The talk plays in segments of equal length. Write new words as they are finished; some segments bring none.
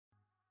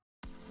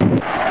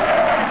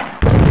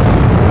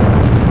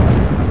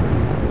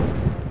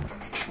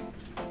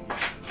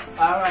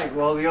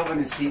Alright, well the oven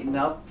is heating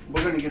up.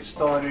 We're going to get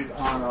started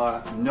on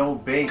our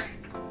no-bake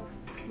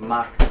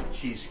mock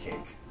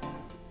cheesecake.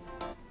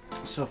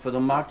 So for the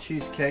mock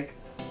cheesecake,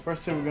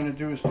 first thing we're going to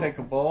do is take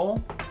a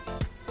bowl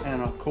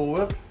and a Cool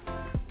Whip.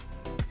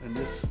 And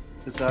this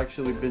has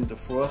actually been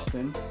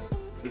defrosting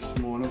this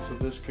morning, so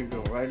this can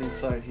go right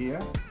inside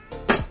here.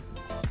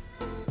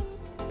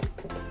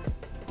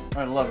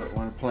 I love it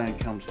when a plan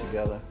comes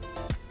together.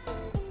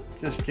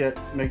 Just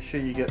make sure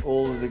you get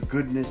all of the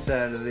goodness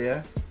out of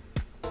there.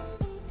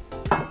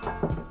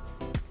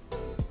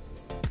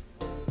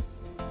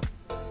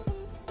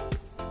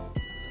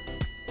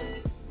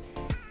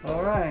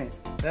 Alright,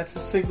 that's a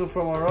signal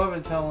from our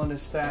oven telling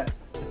us that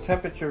the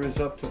temperature is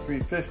up to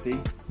 350.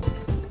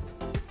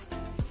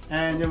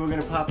 And then we're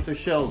going to pop the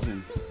shells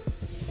in.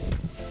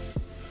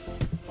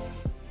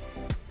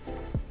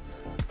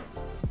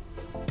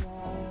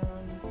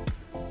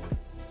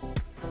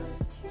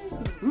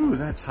 Ooh,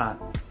 that's hot.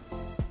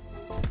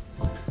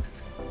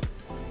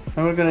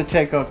 And we're going to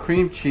take our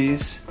cream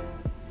cheese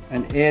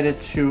and add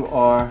it to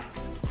our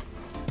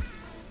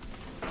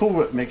Cool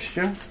Whip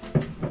mixture.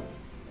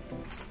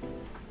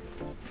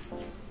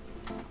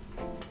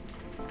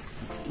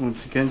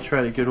 Once again,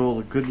 try to get all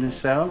the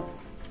goodness out.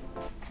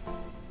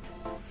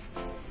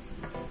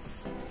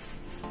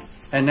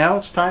 And now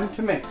it's time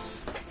to mix.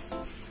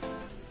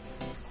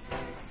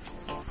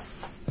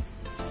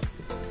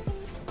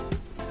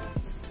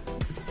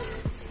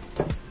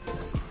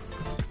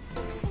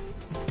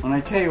 And I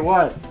tell you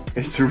what,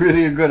 it's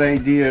really a good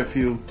idea if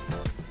you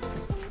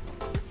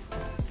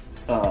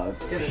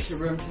get it to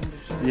room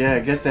temperature. Yeah,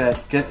 get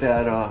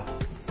that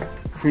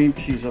cream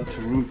cheese up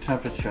to room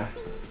temperature,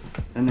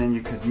 and then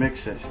you could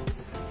mix it.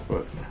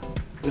 But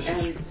this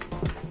is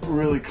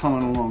really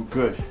coming along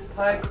good.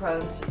 Pie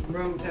crust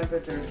room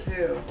temperature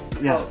too.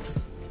 Yeah.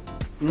 Helps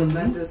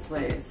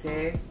tremendously.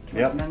 See?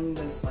 Yep.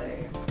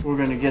 Tremendously. We're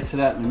going to get to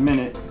that in a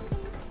minute.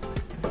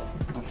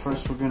 But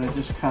first, we're going to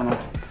just kind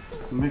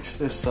of mix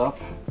this up.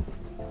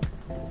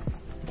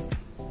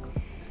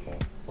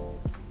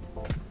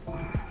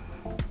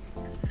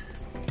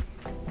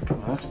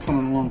 That's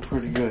coming along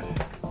pretty good.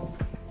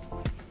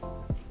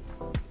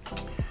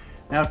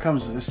 Now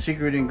comes the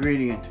secret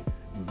ingredient,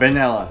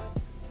 vanilla.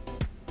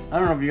 I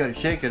don't know if you got to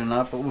shake it or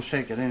not, but we'll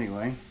shake it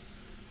anyway.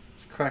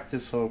 Let's crack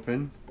this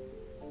open.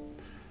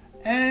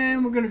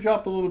 And we're going to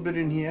drop a little bit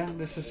in here.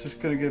 This is just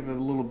going to give it a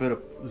little bit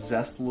of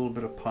zest, a little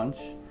bit of punch.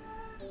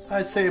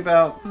 I'd say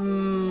about,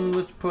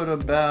 let's put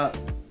about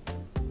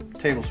a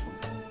tablespoon.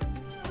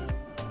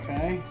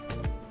 Okay.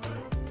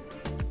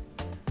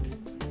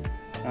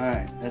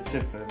 Alright, that's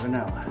it for the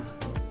vanilla.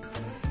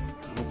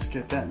 Let's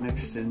get that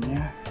mixed in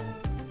there.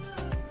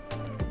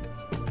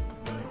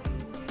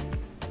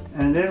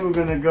 And then we're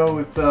going to go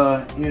with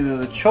either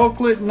the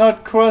chocolate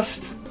nut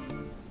crust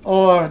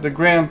or the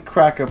graham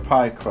cracker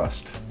pie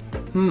crust.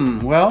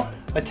 Well,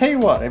 I tell you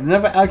what, I've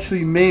never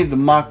actually made the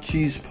mock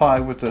cheese pie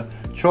with the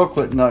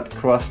chocolate nut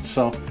crust,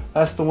 so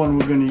that's the one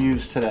we're going to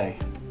use today.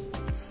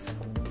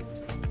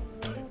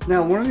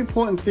 Now, one of the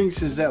important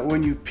things is that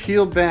when you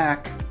peel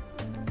back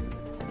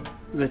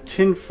the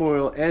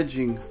tinfoil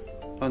edging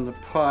on the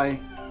pie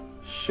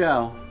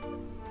shell,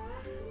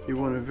 you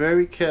want to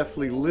very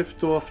carefully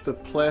lift off the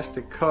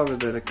plastic cover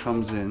that it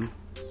comes in.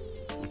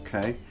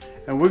 Okay,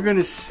 and we're going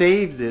to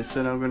save this,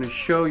 and I'm going to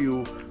show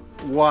you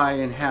why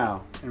and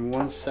how in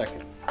 1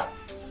 second.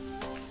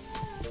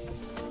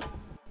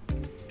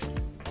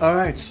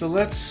 Alright, so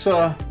let's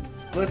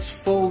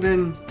fold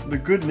in the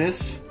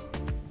goodness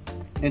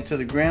into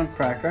the graham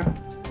cracker.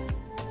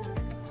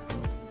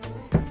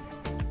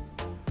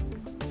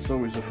 It's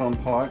always a fun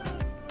part.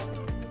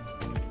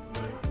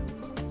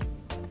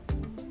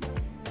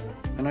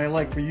 And I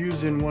like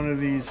using one of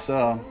these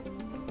kind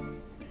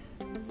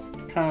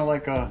of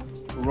like a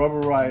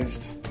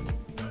rubberized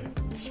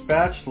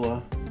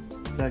spatula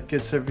that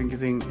gets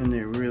everything in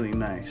there really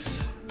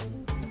nice.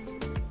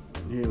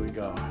 Here we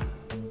go.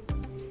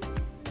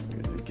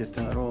 We're gonna get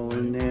that all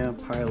in there,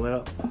 pile it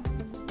up.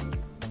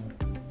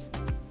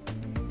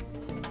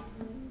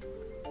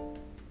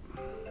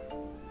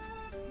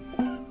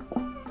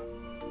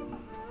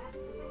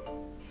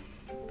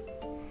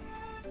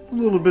 A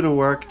little bit of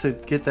work to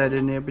get that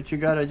in there, but you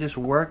gotta just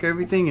work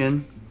everything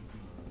in.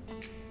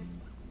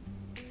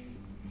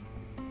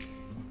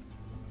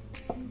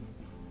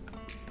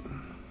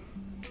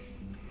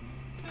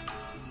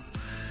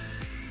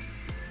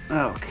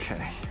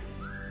 Okay.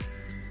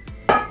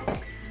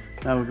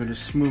 Now we're going to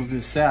smooth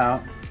this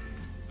out.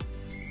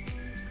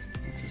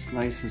 It's just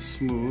nice and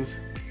smooth.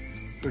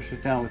 Push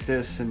it down with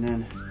this, and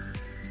then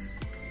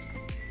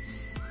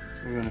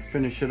we're going to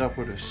finish it up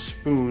with a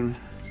spoon.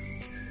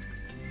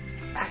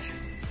 Action.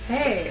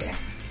 Hey,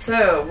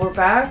 so we're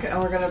back and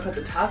we're going to put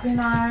the topping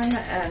on,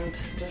 and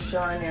just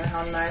showing you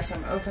how nice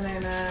I'm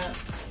opening it.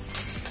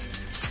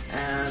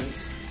 And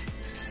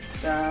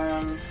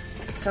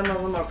some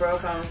of them are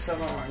broken,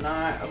 some of them are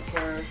not, of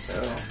course,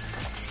 so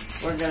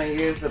we're going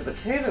to use the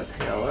potato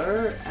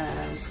peeler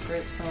and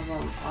scrape some of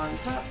them on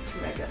top to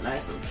make it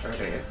nice and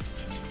pretty.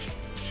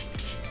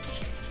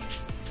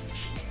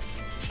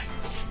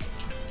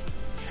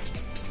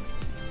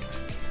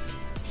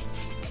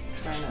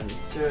 trying to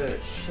do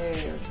it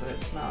shaved, but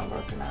it's not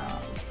working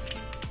out.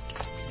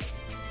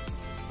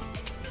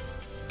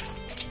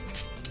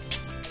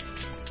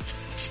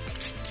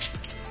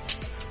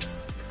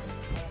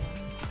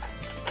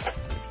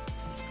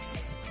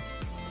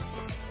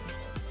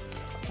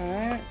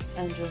 Alright,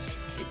 and just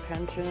keep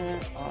pinching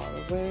it all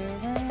the way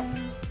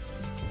around.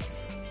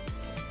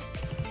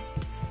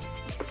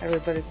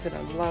 Everybody's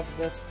gonna love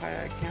this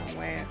pie. I can't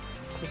wait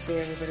to see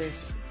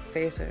everybody's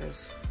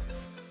faces.